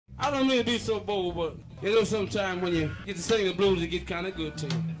I don't mean to be so bold, but you know sometimes when you get to sing the blues, it get kind of good to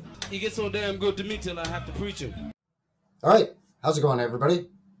you. It gets so damn good to me till I have to preach them. All right, how's it going, everybody?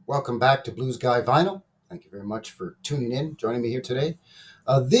 Welcome back to Blues Guy Vinyl. Thank you very much for tuning in, joining me here today.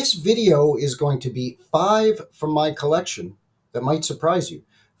 This video is going to be 5 from my collection that might surprise you.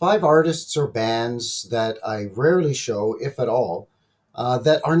 5 artists or bands that I rarely show, if at all,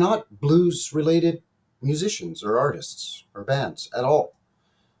 that are not blues-related musicians or artists or bands at all.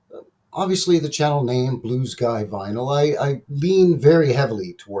 Obviously, the channel name, Blues Guy Vinyl, I lean very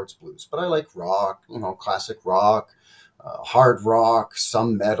heavily towards blues, but I like rock, classic rock, hard rock,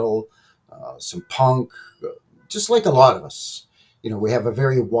 some metal, some punk, just like a lot of us. We have a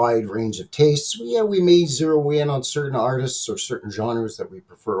very wide range of tastes. We may zero in on certain artists or certain genres that we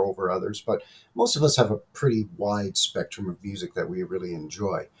prefer over others, but most of us have a pretty wide spectrum of music that we really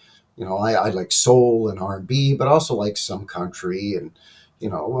enjoy. I like soul and R&B, but also like some country and,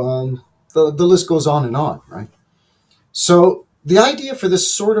 the list goes on, right? So the idea for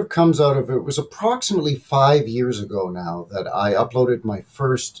this sort of comes out of, it was approximately 5 years ago now that I uploaded my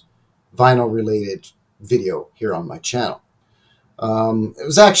first vinyl-related video here on my channel.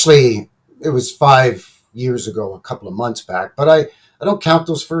 It was 5 years ago, a couple of months back, but I don't count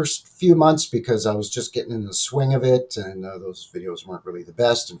those first few months because I was just getting in the swing of it, and those videos weren't really the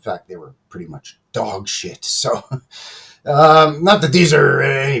best. In fact, they were pretty much dog shit. So not that these are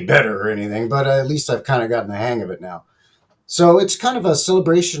any better or anything, but at least I've kind of gotten the hang of it now. So it's kind of a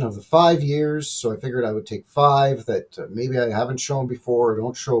celebration of the 5 years. So I figured I would take 5 that maybe I haven't shown before or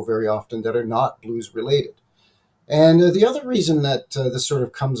don't show very often that are not blues related. And the other reason that this sort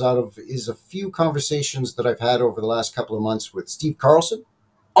of comes out of is a few conversations that I've had over the last couple of months with Steve Carlson,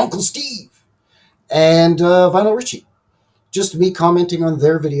 Uncle Steve, and Vinyl Richie. Just me commenting on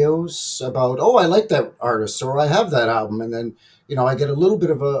their videos about, oh, I like that artist, or I have that album. And then, I get a little bit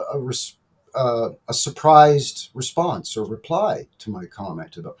of a surprised response or reply to my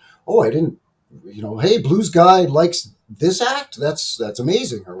comment about, oh, I didn't, hey, Blues Guy likes this act. That's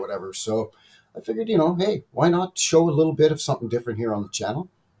amazing, or whatever. So I figured, hey, why not show a little bit of something different here on the channel?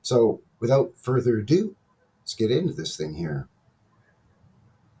 So without further ado, let's get into this thing here,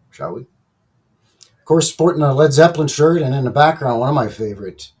 shall we? Of course, sporting a Led Zeppelin shirt, and in the background, one of my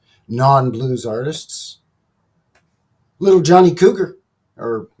favorite non-blues artists, Little Johnny Cougar,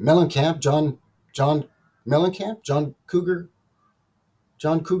 or Mellencamp, John Mellencamp, John Cougar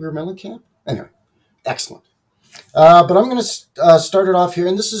Mellencamp. Anyway, excellent. But I'm going to start it off here,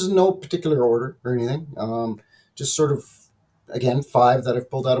 and this is in no particular order or anything. Just sort of, again, 5 that I've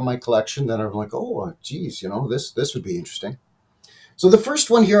pulled out of my collection that I'm like, oh, geez, this would be interesting. So the first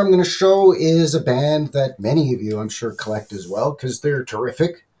one here I'm going to show is a band that many of you, I'm sure, collect as well, because they're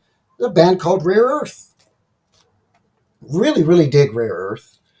terrific. A band called Rare Earth. Really, really dig Rare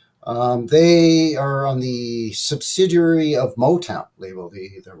Earth. They are on the subsidiary of Motown label,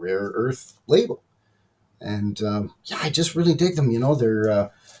 the Rare Earth label. And yeah, I just really dig them.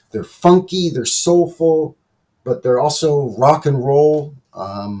 They're funky, they're soulful, but they're also rock and roll.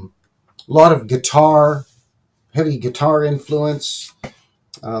 A lot of guitar, heavy guitar influence.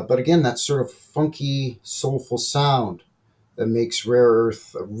 But again, that sort of funky, soulful sound that makes Rare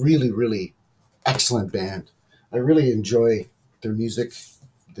Earth a really, really excellent band. I really enjoy their music.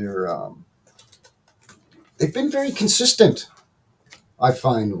 They've been very consistent, I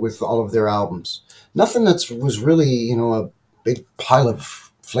find, with all of their albums. Nothing that was really, a big pile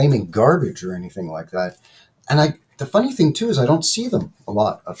of flaming garbage or anything like that. And the funny thing, too, is I don't see them a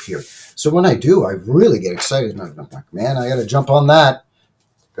lot up here. So when I do, I really get excited. And I'm like, man, I got to jump on that.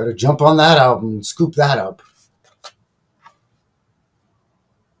 Got to jump on that album and scoop that up.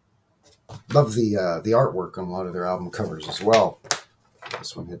 Love the artwork on a lot of their album covers as well.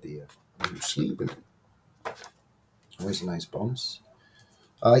 This one had the sleeve in it. Always a nice bonus.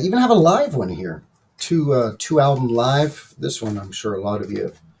 Even have a live one here. Two album live. This one I'm sure a lot of you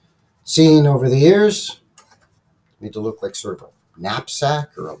have seen over the years. Made to look like sort of a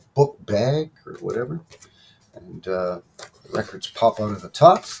knapsack or a book bag or whatever. And the records pop out of the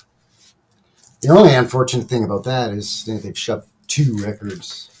top. The only unfortunate thing about that is they've shoved 2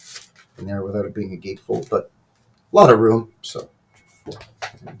 records in there without it being a gatefold, but a lot of room. So,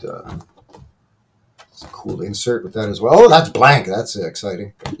 and it's a cool insert with that as well. Oh, that's blank. That's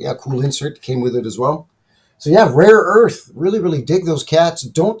exciting. But yeah, cool insert came with it as well. So yeah, Rare Earth. Really, really dig those cats.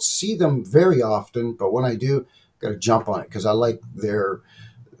 Don't see them very often, but when I do, got to jump on it because I like their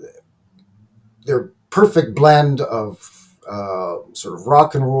perfect blend of sort of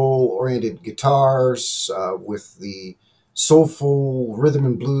rock and roll oriented guitars with the soulful rhythm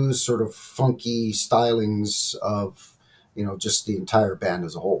and blues sort of funky stylings of just the entire band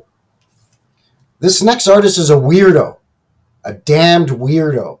as a whole. This next artist is a weirdo, a damned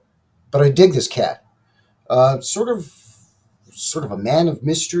weirdo, but I dig this cat. Sort of a man of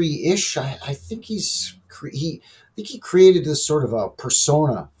mystery-ish. I think I think he created this sort of a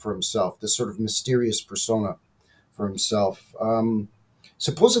persona for himself, this sort of mysterious persona for himself.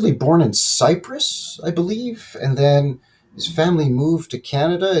 Supposedly born in Cyprus, I believe, and then his family moved to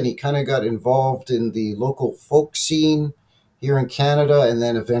Canada, and he kind of got involved in the local folk scene here in Canada, and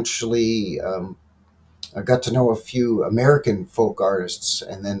then eventually I got to know a few American folk artists,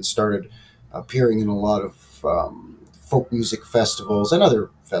 and then started appearing in a lot of folk music festivals and other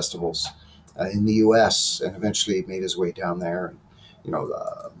festivals in the U.S., and eventually made his way down there. And,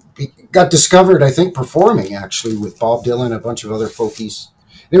 he got discovered, I think, performing actually with Bob Dylan and a bunch of other folkies.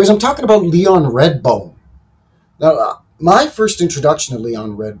 Anyways, I'm talking about Leon Redbone. Now, my first introduction to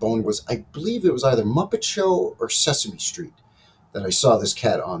Leon Redbone was, I believe it was either Muppet Show or Sesame Street that I saw this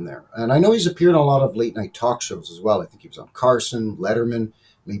cat on there. And I know he's appeared on a lot of late night talk shows as well. I think he was on Carson, Letterman,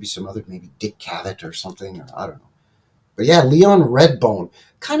 maybe some other, maybe Dick Cavett or something, or I don't know. But yeah, Leon Redbone,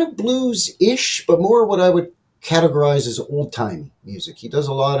 kind of blues-ish, but more what I would categorize as old-timey music. He does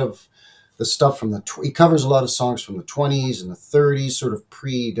a lot of the stuff from he covers a lot of songs from the 20s and the 30s, sort of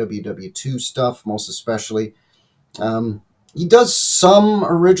pre-WW2 stuff, most especially. He does some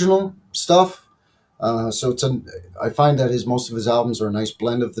original stuff. So I find that most of his albums are a nice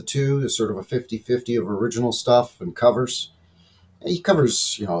blend of the two. It's sort of a 50-50 of original stuff and covers. He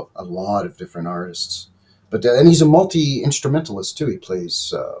covers, a lot of different artists. And he's a multi-instrumentalist too. He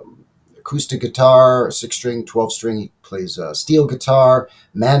plays acoustic guitar, 6-string, 12-string. He plays steel guitar,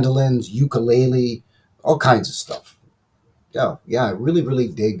 mandolins, ukulele, all kinds of stuff. Yeah, I really, really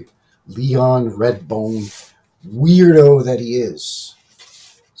dig Leon Redbone, weirdo that he is.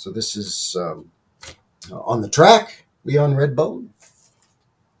 So this is on the track, Leon Redbone.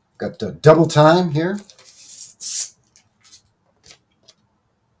 Got double time here.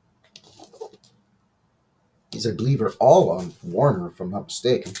 These, I believe, are all on Warner, if I'm not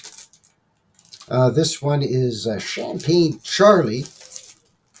mistaken. This one is Champagne Charlie,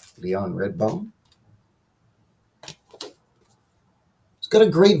 Leon Redbone. He's got a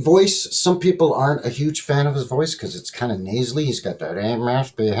great voice. Some people aren't a huge fan of his voice because it's kind of nasally. He's got that ain't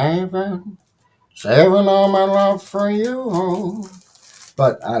misbehaving, saving all my love for you.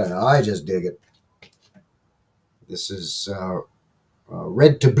 But I don't know. I just dig it. This is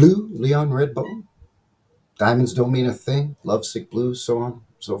Red to Blue, Leon Redbone. Diamonds Don't Mean a Thing, Lovesick Blues, so on and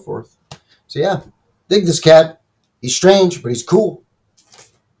so forth. So yeah, dig this cat. He's strange, but he's cool.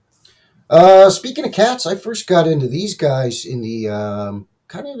 Speaking of cats, I first got into these guys in the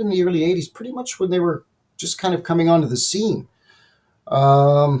kind of in the early 80s, pretty much when they were just kind of coming onto the scene.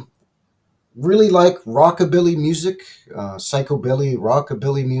 Really like rockabilly music, psychobilly,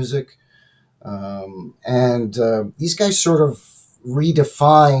 rockabilly music. And these guys sort of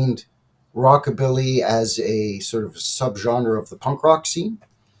redefined rockabilly as a sort of subgenre of the punk rock scene.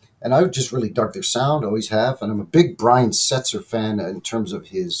 And I just really dug their sound, always have. And I'm a big Brian Setzer fan in terms of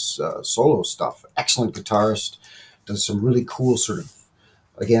his solo stuff. Excellent guitarist. Does some really cool sort of,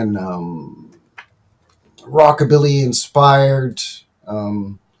 again, rockabilly-inspired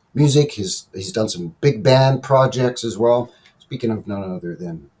music. He's done some big band projects as well. Speaking of none other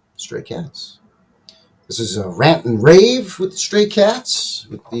than Stray Cats. This is a Rant and Rave with the Stray Cats,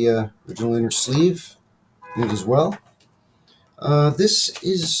 with the original inner sleeve in it as well. This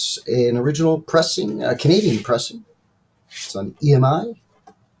is an original pressing, a Canadian pressing. It's on EMI.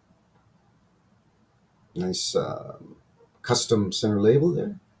 Nice custom center label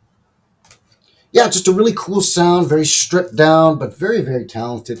there. Yeah, just a really cool sound, very stripped down, but very, very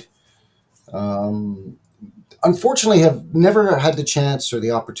talented. Unfortunately, have never had the chance or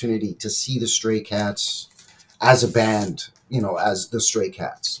the opportunity to see the Stray Cats as a band, as the Stray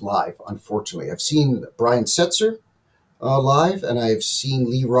Cats live, unfortunately. I've seen Brian Setzer live, and I've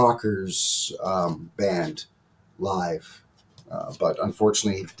seen Lee Rocker's band live, but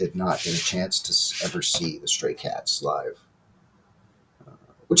unfortunately did not get a chance to ever see the Stray Cats live.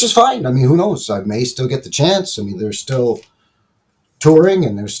 Which is fine. I mean, who knows? I may still get the chance. I mean, they're still touring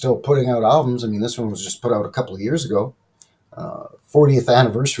and they're still putting out albums. I mean, this one was just put out a couple of years ago. 40th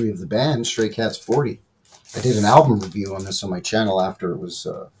anniversary of the band, Stray Cats 40. I did an album review on this on my channel after it was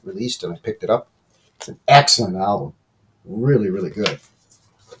released, and I picked it up. It's an excellent album. Really, really good.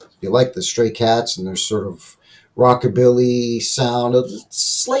 If you like the Stray Cats and their sort of rockabilly sound, a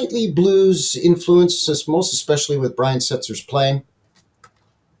slightly blues influence, most especially with Brian Setzer's playing.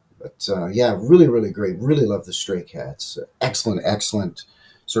 But yeah, really, really great. Really love the Stray Cats. Excellent, excellent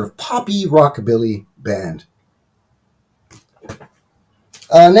sort of poppy rockabilly band.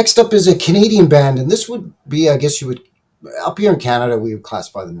 Next up is a Canadian band, and this would be, I guess you would, up here in Canada, we would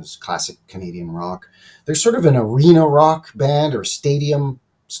classify them as classic Canadian rock. They're sort of an arena rock band or stadium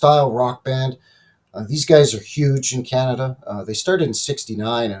style rock band. These guys are huge in Canada. They started in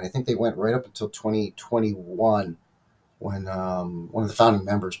 '69, and I think they went right up until 2021 when one of the founding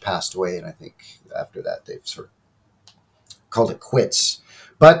members passed away, and I think after that they've sort of called it quits.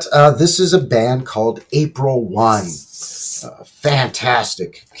 But this is a band called April Wine.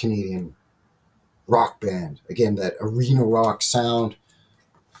 Fantastic Canadian rock band. Again, that arena rock sound.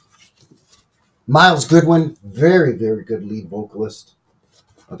 Miles Goodwin, very, very good lead vocalist.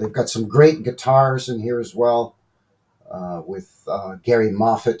 They've got some great guitars in here as well with Gary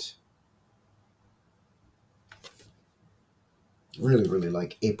Moffat. Really, really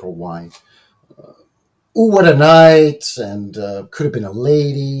like April Wine. Ooh, What a Night, and Could Have Been a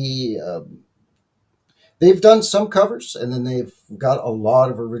Lady. They've done some covers, and then they've got a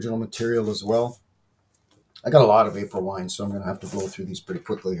lot of original material as well. I got a lot of April Wine, so I'm going to have to blow through these pretty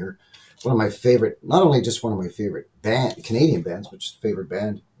quickly here. One of my favorite, not only just one of my favorite Canadian bands, but just favorite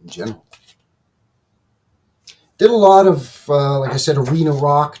band in general. Did a lot of, like I said, arena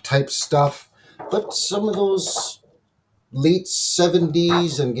rock type stuff, but some of those late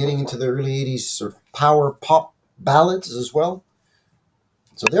 70s and getting into the early 80s sort of power pop ballads as well.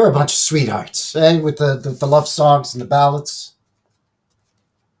 So they're a bunch of sweethearts, and with the love songs and the ballads.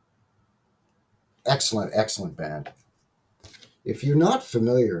 Excellent, excellent band. If you're not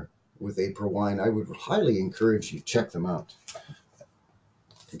familiar with April Wine, I would highly encourage you to check them out.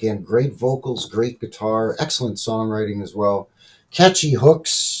 Again, great vocals, great guitar, excellent songwriting as well. Catchy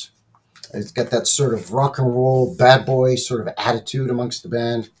hooks. It's got that sort of rock and roll, bad boy sort of attitude amongst the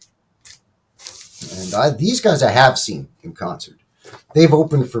band. And these guys I have seen in concert. They've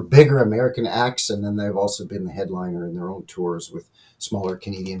opened for bigger American acts, and then they've also been the headliner in their own tours with smaller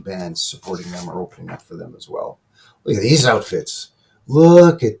Canadian bands supporting them or opening up for them as well. Look at these outfits.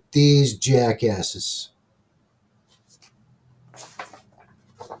 Look at these jackasses.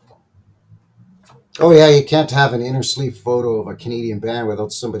 Oh yeah, you can't have an inner sleeve photo of a Canadian band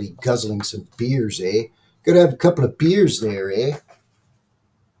without somebody guzzling some beers, eh? Gotta have a couple of beers there, eh?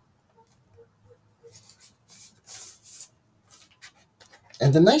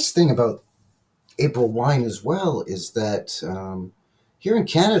 And the nice thing about April Wine as well is that here in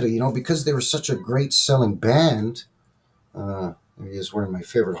Canada, you know, because they were such a great selling band, is wearing my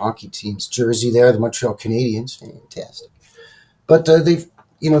favorite hockey team's jersey there, the Montreal Canadiens, fantastic. But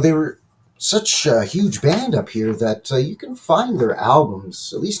they were such a huge band up here that you can find their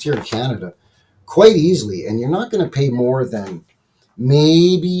albums, at least here in Canada, quite easily, and you're not going to pay more than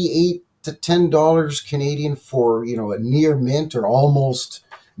maybe $8 to $10 Canadian for, you know, a near mint or almost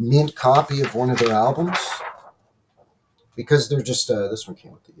mint copy of one of their albums, because they're just this one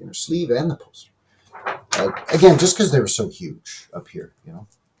came with the inner sleeve and the poster. Again, just because they were so huge up here, you know.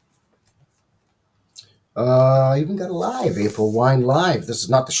 Even got a live April Wine live. This is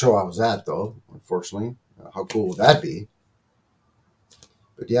not the show I was at, though, unfortunately. How cool would that be?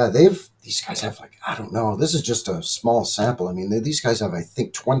 But yeah, these guys have, like, I don't know. This is just a small sample. I mean, these guys have, I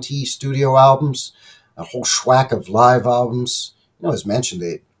think, 20 studio albums, a whole schwack of live albums. You know, as mentioned,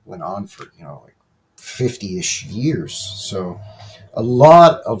 they went on for, you know, like 50-ish years. So a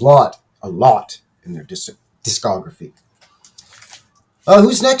lot in their discography.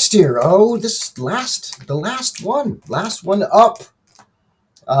 Who's next here? Oh, the last one up.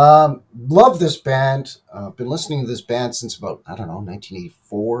 Love this band. Been listening to this band since about, I don't know,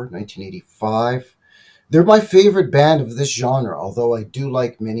 1984, 1985. They're my favorite band of this genre, although I do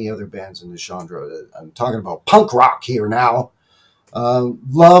like many other bands in this genre. I'm talking about punk rock here now.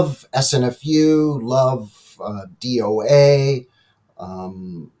 Love SNFU, love DOA,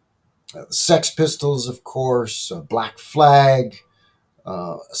 Sex Pistols, of course, Black Flag.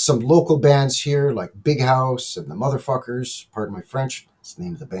 Some local bands here like Big House and the Motherfuckers. Pardon my French. That's the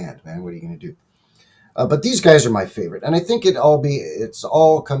name of the band, man. What are you going to do? But these guys are my favorite, and I think it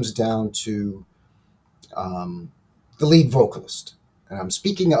all comes down to the lead vocalist. And I'm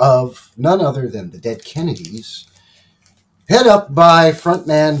speaking of none other than the Dead Kennedys, head up by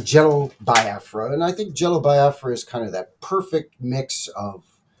frontman Jello Biafra. And I think Jello Biafra is kind of that perfect mix of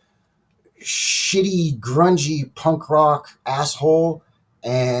shitty, grungy punk rock asshole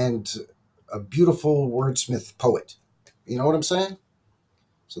and a beautiful wordsmith poet. You know what I'm saying?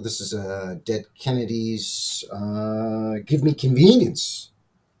 So this is Dead Kennedys, Give Me Convenience,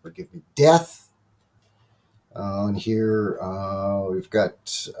 or Give Me Death. On here, we've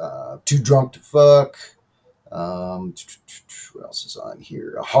got Too Drunk to Fuck. What else is on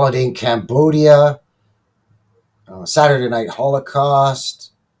here? A Holiday in Cambodia. Saturday Night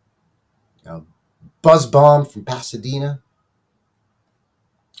Holocaust, Buzz Bomb from Pasadena.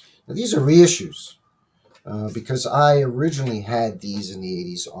 Now, these are reissues because I originally had these in the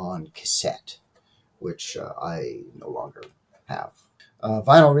 80s on cassette, which I no longer have.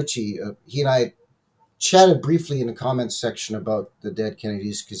 Vinyl Richie, he and I chatted briefly in the comments section about the Dead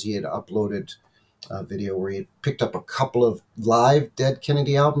Kennedys because he had uploaded a video where he had picked up a couple of live Dead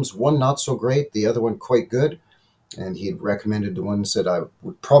Kennedy albums, one not so great, the other one quite good, and he had recommended the ones that I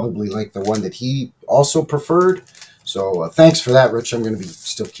would probably like the one that he also preferred. So thanks for that, Rich. I'm going to be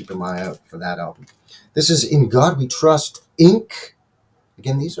still keeping my eye out for that album. This is In God We Trust, Inc.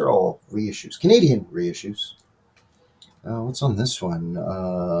 Again, these are all reissues, Canadian reissues. What's on this one?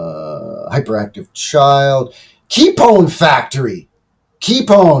 Hyperactive Child. Ketone Factory.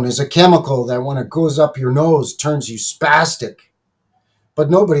 Ketone is a chemical that when it goes up your nose turns you spastic. But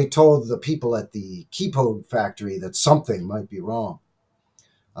nobody told the people at the Ketone Factory that something might be wrong.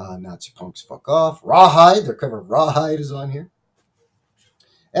 Nazi Punks Fuck Off. Rawhide. Their cover of Rawhide is on here.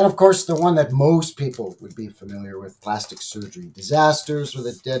 And of course, the one that most people would be familiar with, Plastic Surgery Disasters with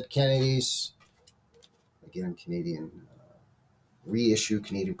the Dead Kennedys. Again, Canadian reissue,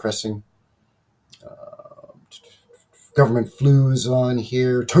 Canadian pressing. Government Flu is on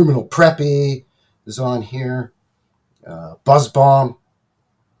here. Terminal Preppy is on here. Buzz Bomb.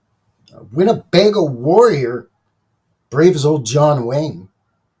 Winnebago Warrior. Brave as Old John Wayne.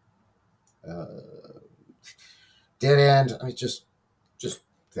 Dead End. I mean, just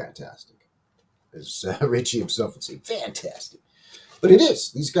fantastic. As Richie himself would say, fantastic. But it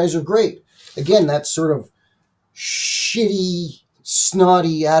is. These guys are great. Again, that sort of shitty,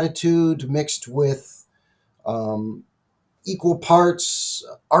 snotty attitude mixed with equal parts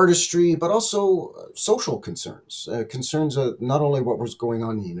artistry, but also social concerns. Concerns of not only what was going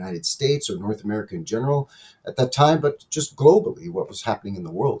on in the United States or North America in general at that time, but just globally, what was happening in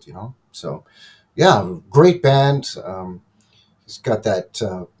the world, you know? So, yeah, great band. It's got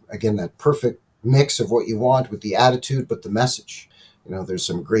that, again, that perfect mix of what you want with the attitude, but the message. You know, there's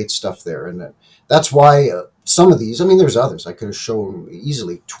some great stuff there. And that's why some of these, I mean, there's others. I could have shown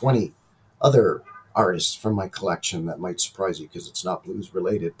easily 20 other artists from my collection that might surprise you because it's not blues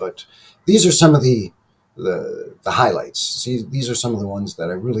related. But these are some of the highlights. See, these are some of the ones that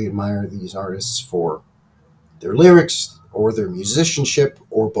I really admire these artists for their lyrics or their musicianship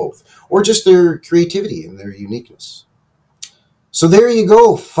or both, or just their creativity and their uniqueness. So there you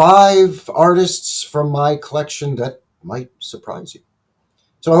go, 5 artists from my collection that might surprise you.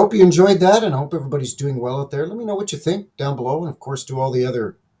 So I hope you enjoyed that, and I hope everybody's doing well out there. Let me know what you think down below, and of course, do all the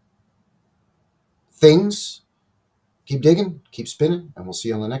other things. Keep digging, keep spinning, and we'll see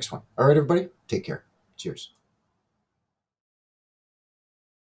you on the next one. All right, everybody, take care. Cheers.